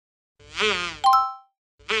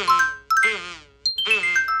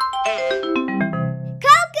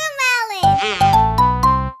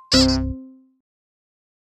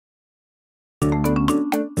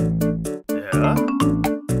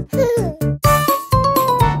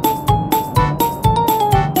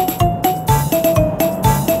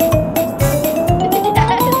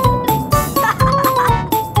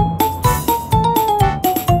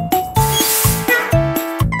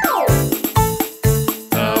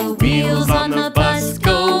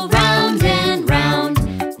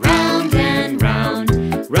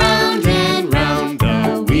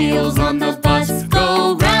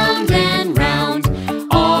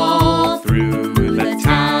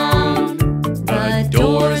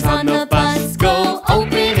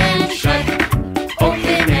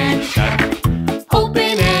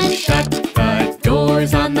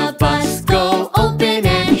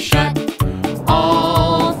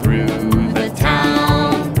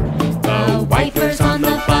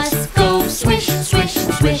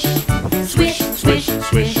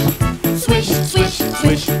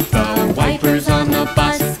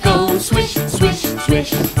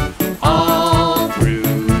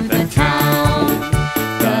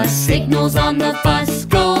signals on the bus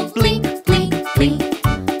go blink, blink, blink,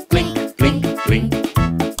 blink, blink, blink,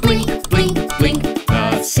 blink, blink, blink.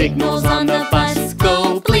 The signals on the bus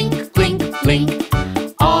go blink, blink, blink,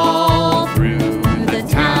 all through the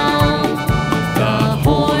town. The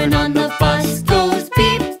horn on the bus goes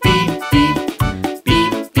beep, beep, beep,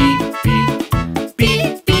 beep, beep, beep,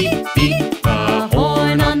 beep, beep, beep. The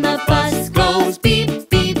horn on the bus goes beep,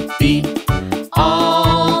 beep, beep,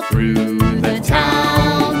 all through the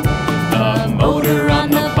town. The motor on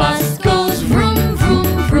the bus goes vroom, vroom,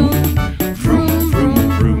 vroom, vroom, vroom,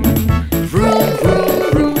 vroom, vroom,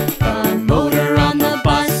 vroom, vroom. The motor on the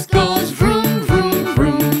bus goes vroom, vroom,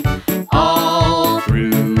 vroom, all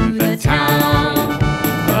through the town.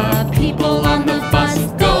 The people on the bus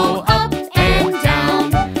go up and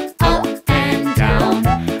down, up and down,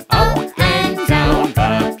 up and down.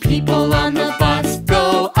 The people on the bus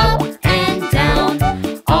go up and down,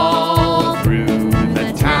 all through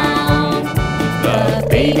the town. The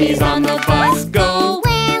babies on the bus go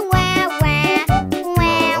Wah, wah, wah, wah,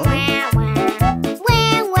 wah, wah,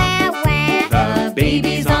 wah, wah, wah. The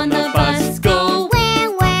babies on the bus go Wah,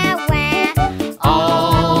 wah, wah.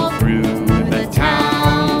 all through the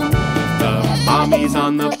town. The mommies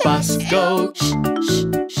on the bus go shh,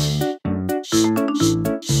 shh, shh,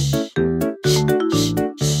 shh, shh.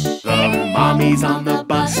 The mommies on the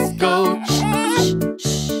bus go shh,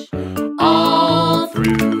 shh, all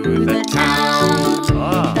through the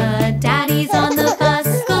town. The daddies on the bus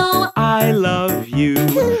go I love you,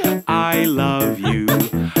 I love you,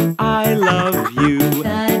 I love you,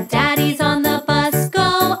 The daddies on the bus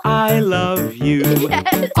go I love you,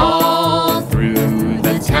 all through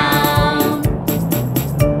the town.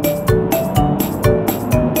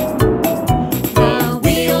 The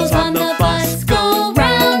wheels on the bus go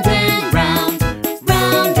round and round,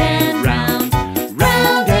 round and round,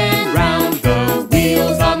 round and round. The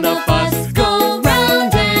wheels on the bus go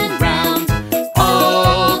round and round,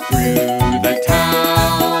 all through the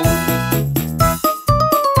town.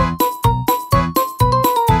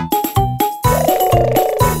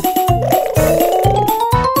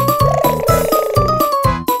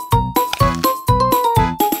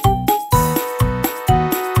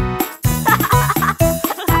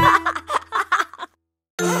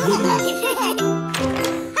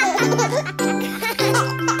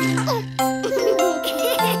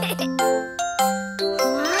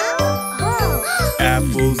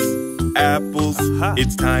 Apples, apples,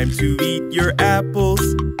 it's time to eat your apples.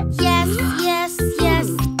 Yes, yes, yes,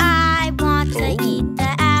 I want to eat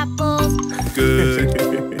the apples.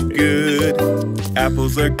 Good, good.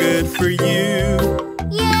 Apples are good for you.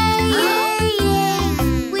 Yay, yay,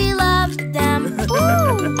 yay. We love them.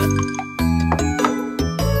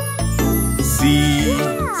 See,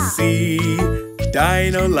 see,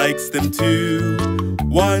 Dino likes them too.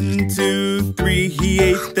 1, 2, 3, he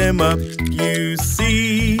ate them up, you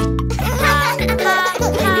see. Ha, ha,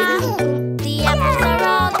 ha. The apples are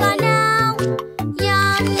all gone now.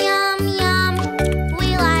 Yum, yum, yum.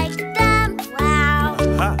 We like them. Wow.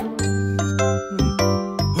 Ha.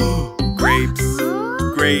 Grapes,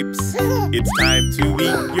 grapes, it's time to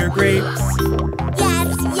eat your grapes.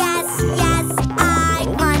 Yes, yes, yes, I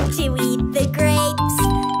want to eat the grapes.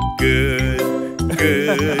 Good,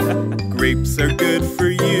 good, grapes are good for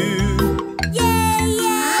you. Yay,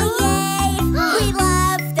 yay, yay. We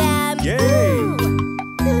love them. Yay!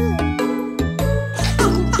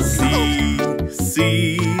 See,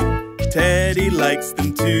 see, Teddy likes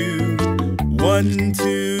them too. 1,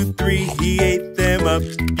 2, 3, he ate them up,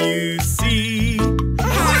 you see. The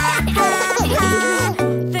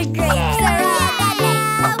grapes are all gone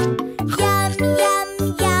now. Yum, yum,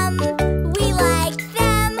 yum. We like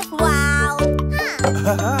them. Wow.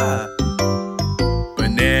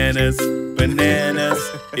 Bananas, bananas,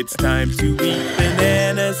 it's time to eat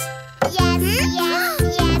bananas. Yes,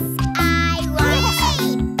 yes, yes, I want to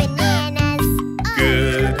eat bananas.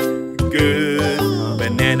 Good, good,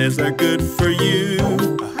 bananas are good for you.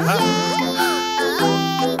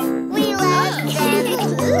 Yay, we love them.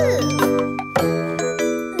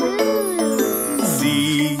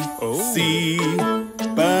 See, see,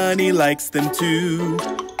 Bunny likes them too.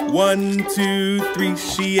 1, 2, 3,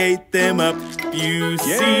 she ate them up, you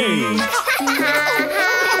see. The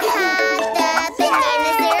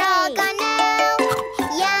bananas are all gone now.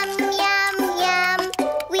 Yum, yum, yum.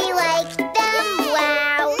 We like them.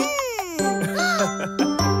 Wow.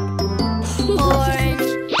 Orange,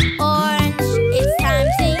 orange. It's time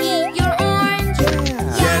to eat your orange.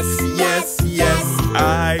 Yes, yes, yes,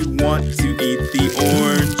 I want to eat the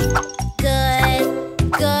orange. Good,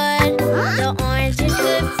 good. The orange is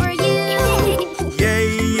good for you. Yay,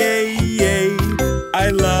 yay, yay, I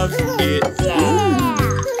love it. it.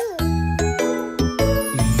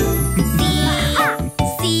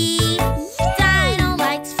 See, Dino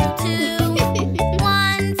likes fruit too.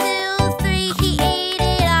 1, 2, 3, he ate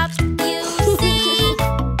it up. You see?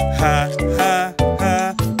 Ha, ha,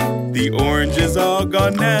 ha. The orange is all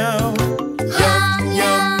gone now. Yum,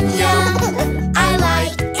 yum, yum. I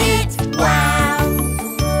like it. Wow.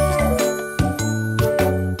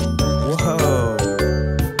 Whoa.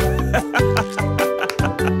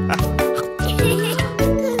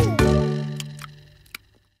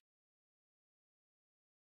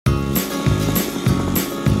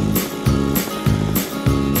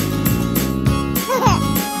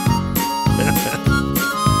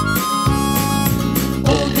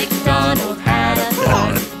 Old MacDonald had a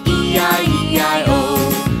farm, E-I-E-I-O.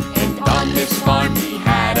 And on this farm he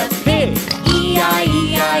had a pig,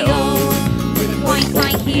 E-I-E-I-O. With a boink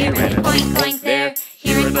boink here and a boink boink there,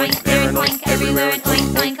 here and boink, there and boink, everywhere and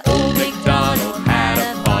boink boink. Old MacDonald had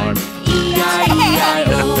a farm,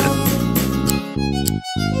 E-I-E-I-O.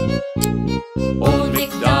 Old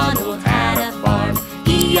MacDonald had a farm,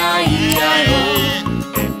 E-I-E-I-O.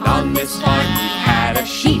 And on this farm he had a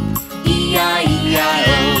sheep,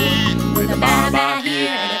 E-I-E-I-O. With a ba-ba here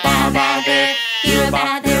and a ba-ba there, here a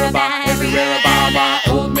ba, there a ba, everywhere a ba-ba.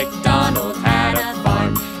 Old MacDonald had a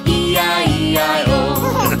farm, E-I-E-I-O.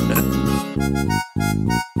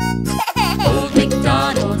 Old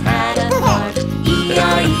MacDonald had a farm,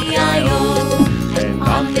 E-I-E-I-O. And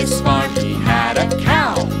on this farm he had a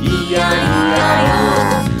cow, E-I-E-I-O.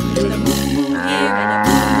 With a moo-moo here and a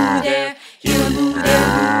moo-moo there, here a moo, there a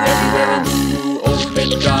moo, everywhere a moo-moo. Old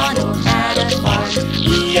MacDonald had a farm,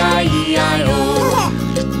 E-I-E-I-O.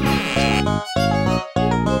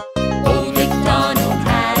 Old MacDonald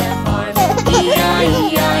had a farm,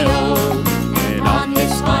 E-I-E-I-O. And on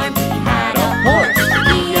this farm he had a horse,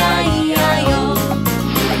 E-I-E-I-O.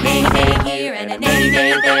 With a neigh-neigh here and a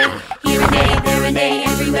neigh-neigh there, here a neigh, there a neigh,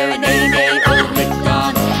 everywhere a neigh-neigh. Old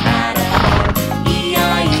MacDonald had a farm,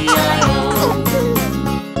 E-I-E-I-O.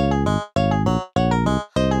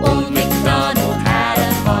 Old MacDonald had a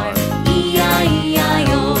farm,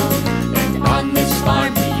 E-I-E-I-O. And on this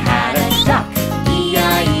farm he had a duck,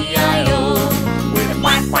 E-I-E-I-O. With a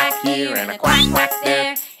quack quack here and a quack quack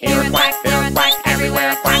there, here a quack, there a quack,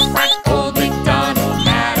 everywhere a quack quack. Old MacDonald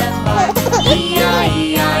had a farm,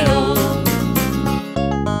 E-I-E-I-O.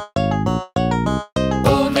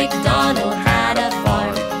 Old MacDonald had a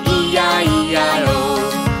farm, E-I-E-I-O.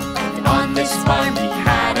 And on this farm he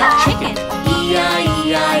had a chicken,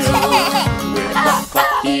 E-I-E-I-O. With a cluck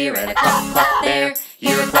cluck here and a cluck cluck there,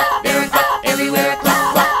 here a cluck, there a cluck, everywhere a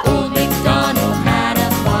cluck cluck. Old MacDonald had a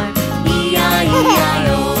farm,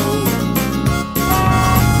 E-I-E-I-O.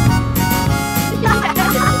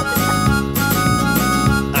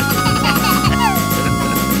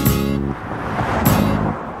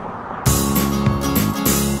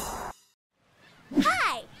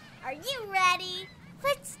 Hi, are you ready?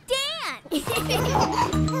 Let's dance.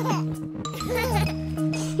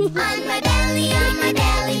 On my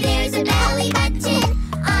belly, there's a belly button.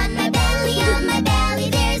 On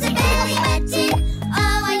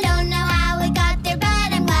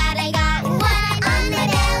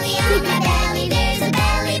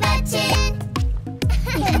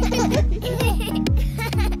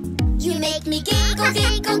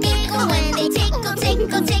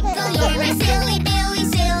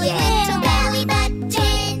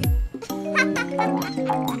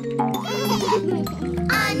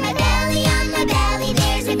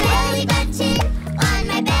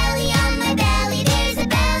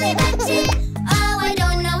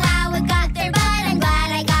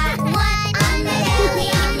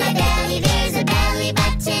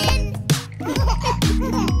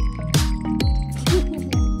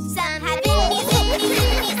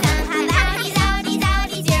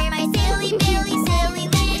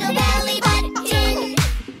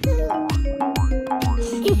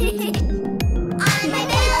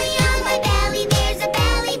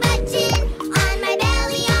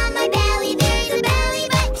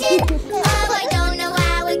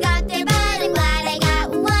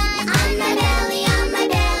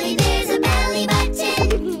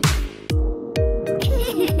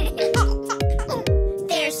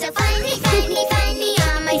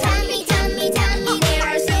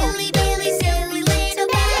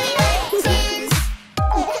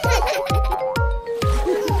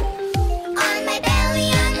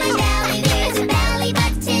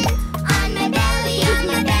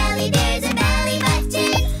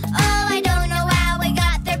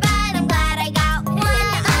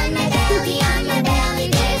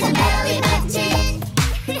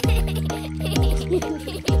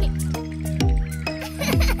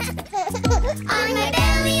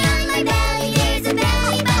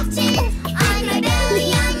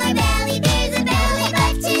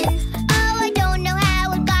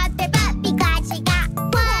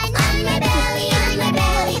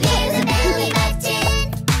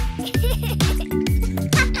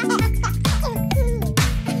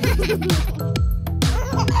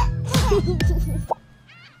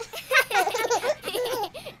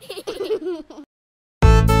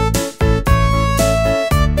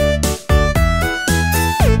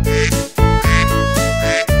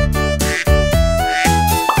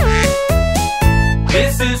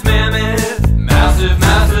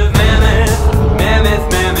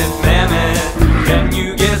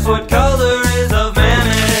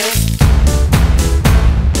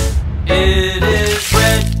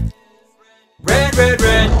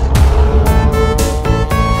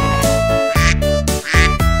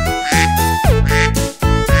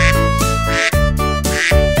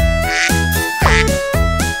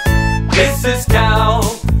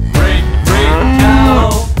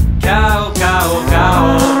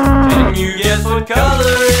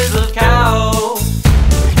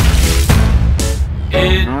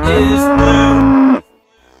It is blue.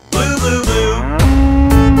 Blue, blue, blue.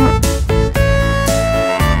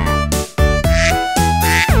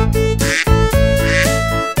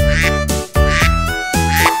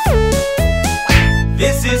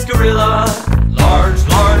 This is gorilla. Large,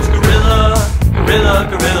 large gorilla. Gorilla,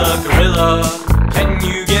 gorilla, gorilla. Can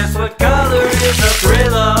you guess what color is a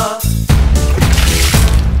gorilla?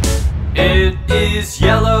 It is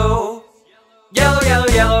yellow. Yellow, yellow,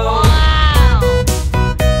 yellow.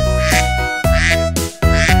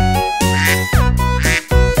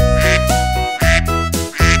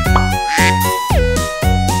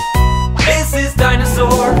 This is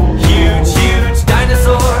dinosaur. Huge, huge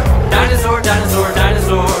dinosaur. Dinosaur, dinosaur,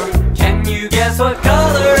 dinosaur. Can you guess what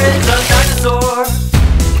color is a dinosaur?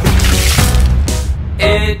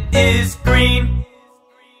 It is green.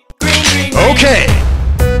 Green, green, green. Okay.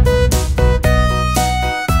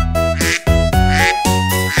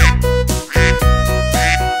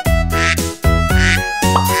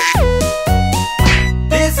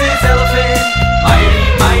 This is elephant. Mighty,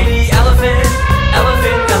 mighty elephant.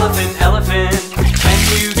 Elephant, elephant, elephant. Can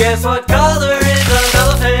you guess what color is an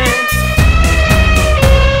elephant?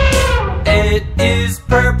 It is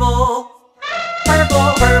purple.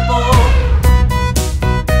 Purple, purple.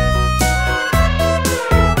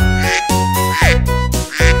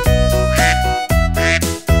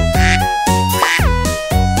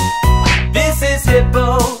 This is hippo.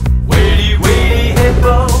 Weighty, weighty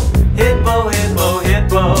hippo. Hippo, hippo,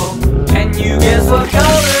 hippo. Can you guess what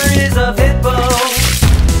color is a hippo?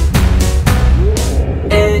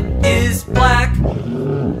 It is black.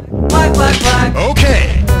 Black, black, black.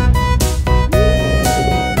 Okay.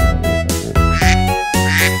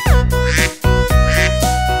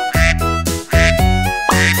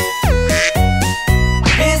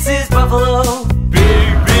 This is buffalo.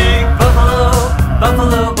 Big, big buffalo.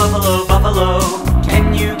 Buffalo, buffalo, buffalo.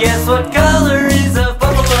 Can you guess what color is a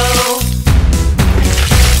buffalo?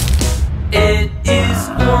 It is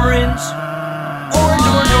orange. Orange,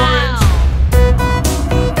 orange, orange.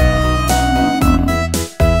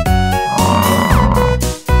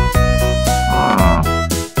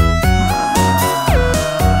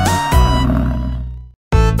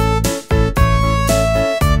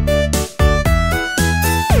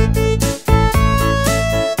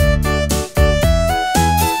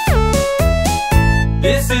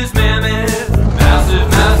 This is mammoth. Massive,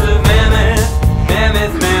 massive mammoth.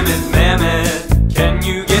 Mammoth, mammoth, mammoth. Can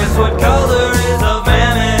you guess what color is a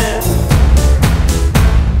mammoth?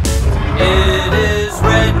 It is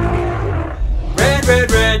red. Red,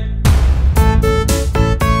 red, red.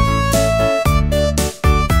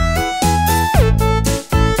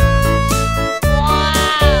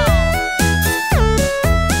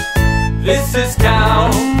 This is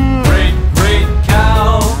cow. Great, great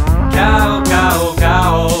cow. Cow, cow,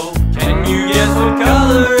 cow. Can you guess what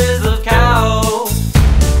color is a cow?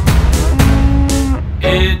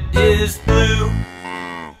 It is blue.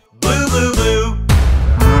 Blue, blue, blue.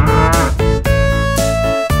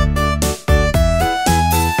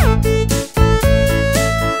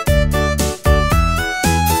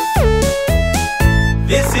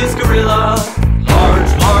 This is gorilla.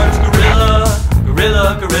 Large, large gorilla.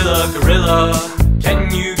 Gorilla, gorilla, gorilla.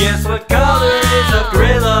 Can you guess what color is a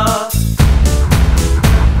gorilla?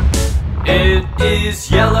 It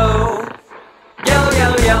is yellow. Yellow,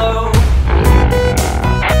 yellow, yellow.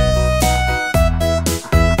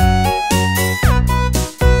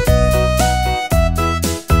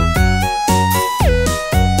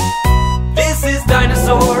 This is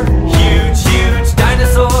dinosaur. Huge, huge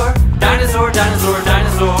dinosaur. Dinosaur, dinosaur,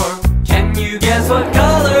 dinosaur. Can you guess what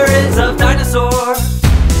color is a dinosaur?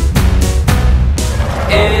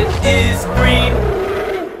 It is green.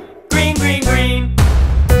 Green, green, green.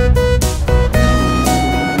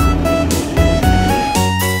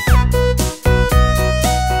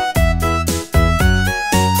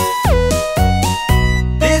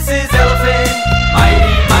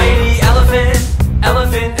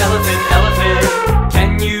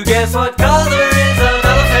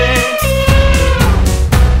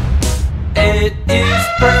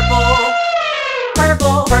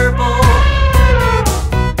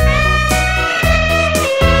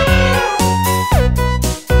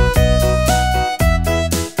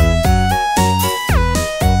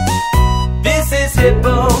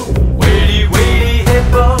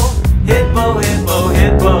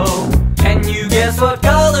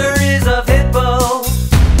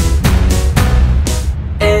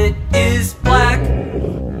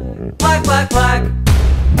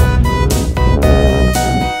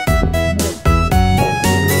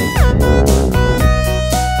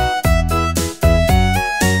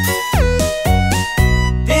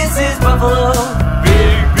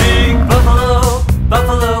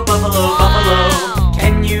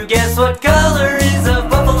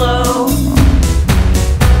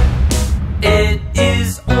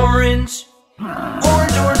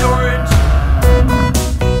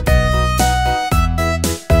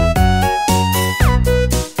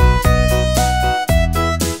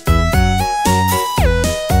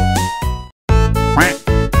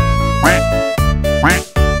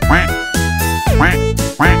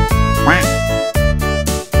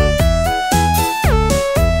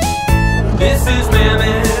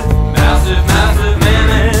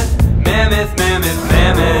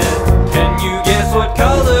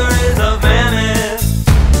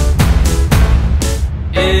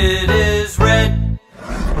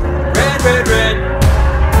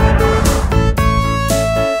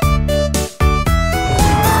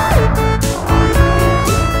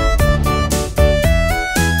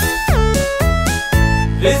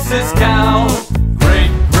 This is cow,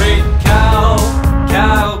 great, great cow.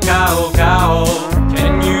 Cow, cow, cow.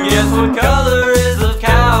 Can you guess what color is of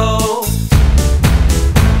cow?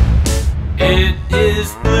 It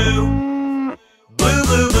is blue. Blue,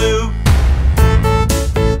 blue, blue.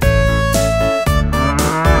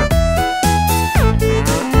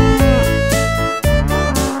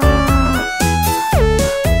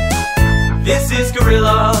 This is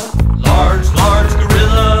gorilla, large, large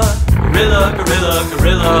gorilla. Gorilla, gorilla,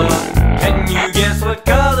 gorilla. Can you guess what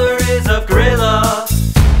color is of gorilla?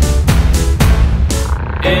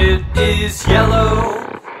 It is yellow.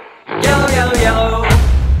 Yellow, yellow, yellow.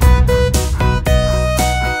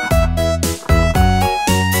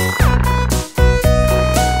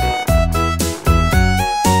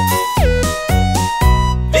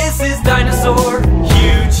 This is dinosaur,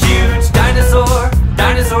 huge, huge dinosaur.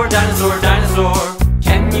 Dinosaur, dinosaur, dinosaur.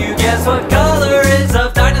 Can you guess what color is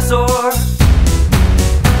of dinosaur?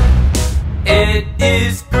 It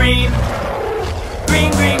is green.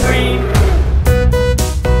 Green, green, green.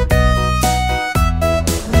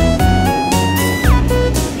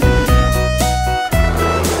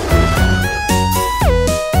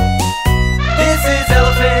 This is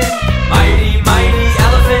elephant. Mighty, mighty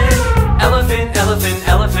elephant. Elephant, elephant,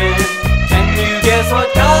 elephant. Can you guess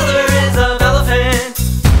what color is of elephant?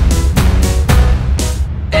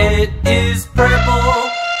 It is purple.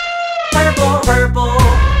 Purple, purple.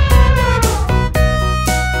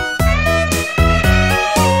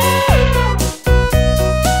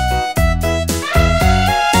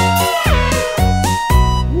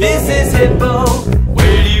 This is hippo.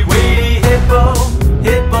 Weighty, weighty hippo.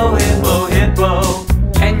 Hippo, hippo, hippo.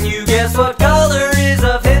 Can you guess what color is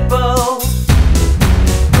of hippo?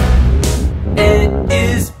 It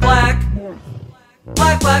is black.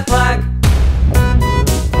 Black, black, black.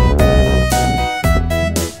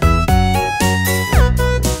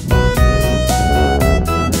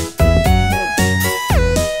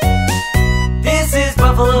 This is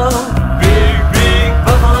buffalo. Big, big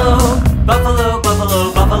buffalo. Buffalo,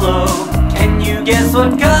 buffalo, buffalo. Can you guess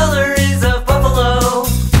what color is of buffalo?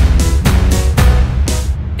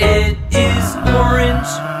 It is orange.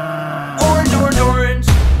 Orange, orange, orange.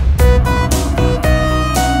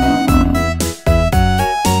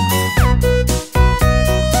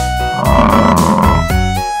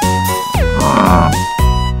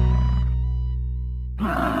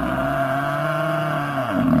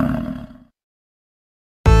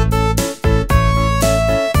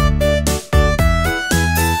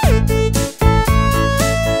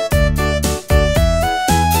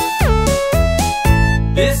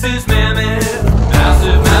 This is mammoth.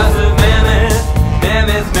 Massive, massive mammoth.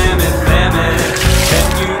 Mammoth, mammoth, mammoth. Can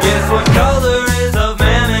you guess what color is of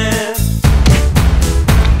mammoth?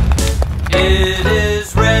 It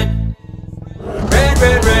is red. Red,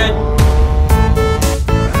 red, red.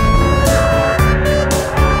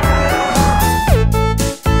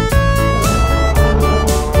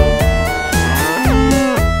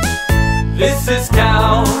 This is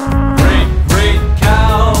cow. Great, great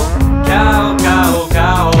cow. Cow, cow,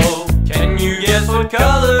 cow. Can you guess what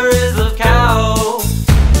color is of cow?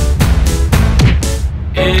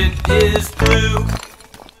 It is blue.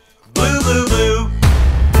 Blue, blue, blue.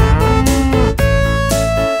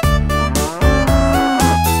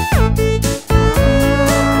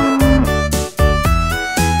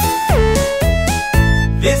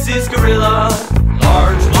 This is gorilla.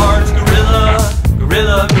 Large, large gorilla.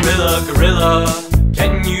 Gorilla, gorilla, gorilla.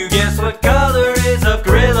 Can you guess what color is of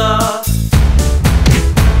gorilla?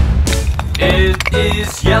 It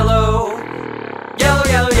is yellow. Yellow,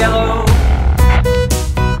 yellow, yellow.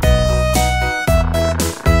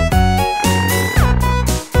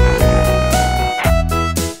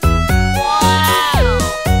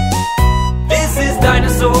 This is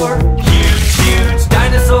dinosaur. Huge, huge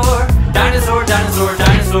dinosaur. Dinosaur, dinosaur,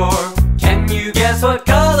 dinosaur. Can you guess what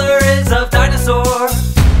color is of dinosaur?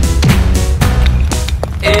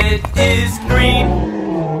 It is green.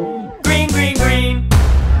 Green, green, green.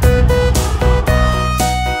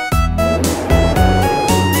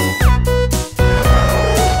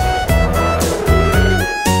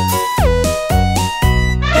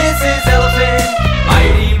 This is elephant.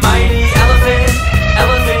 Mighty, mighty elephant.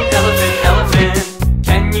 Elephant, elephant, elephant.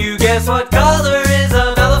 Can you guess what color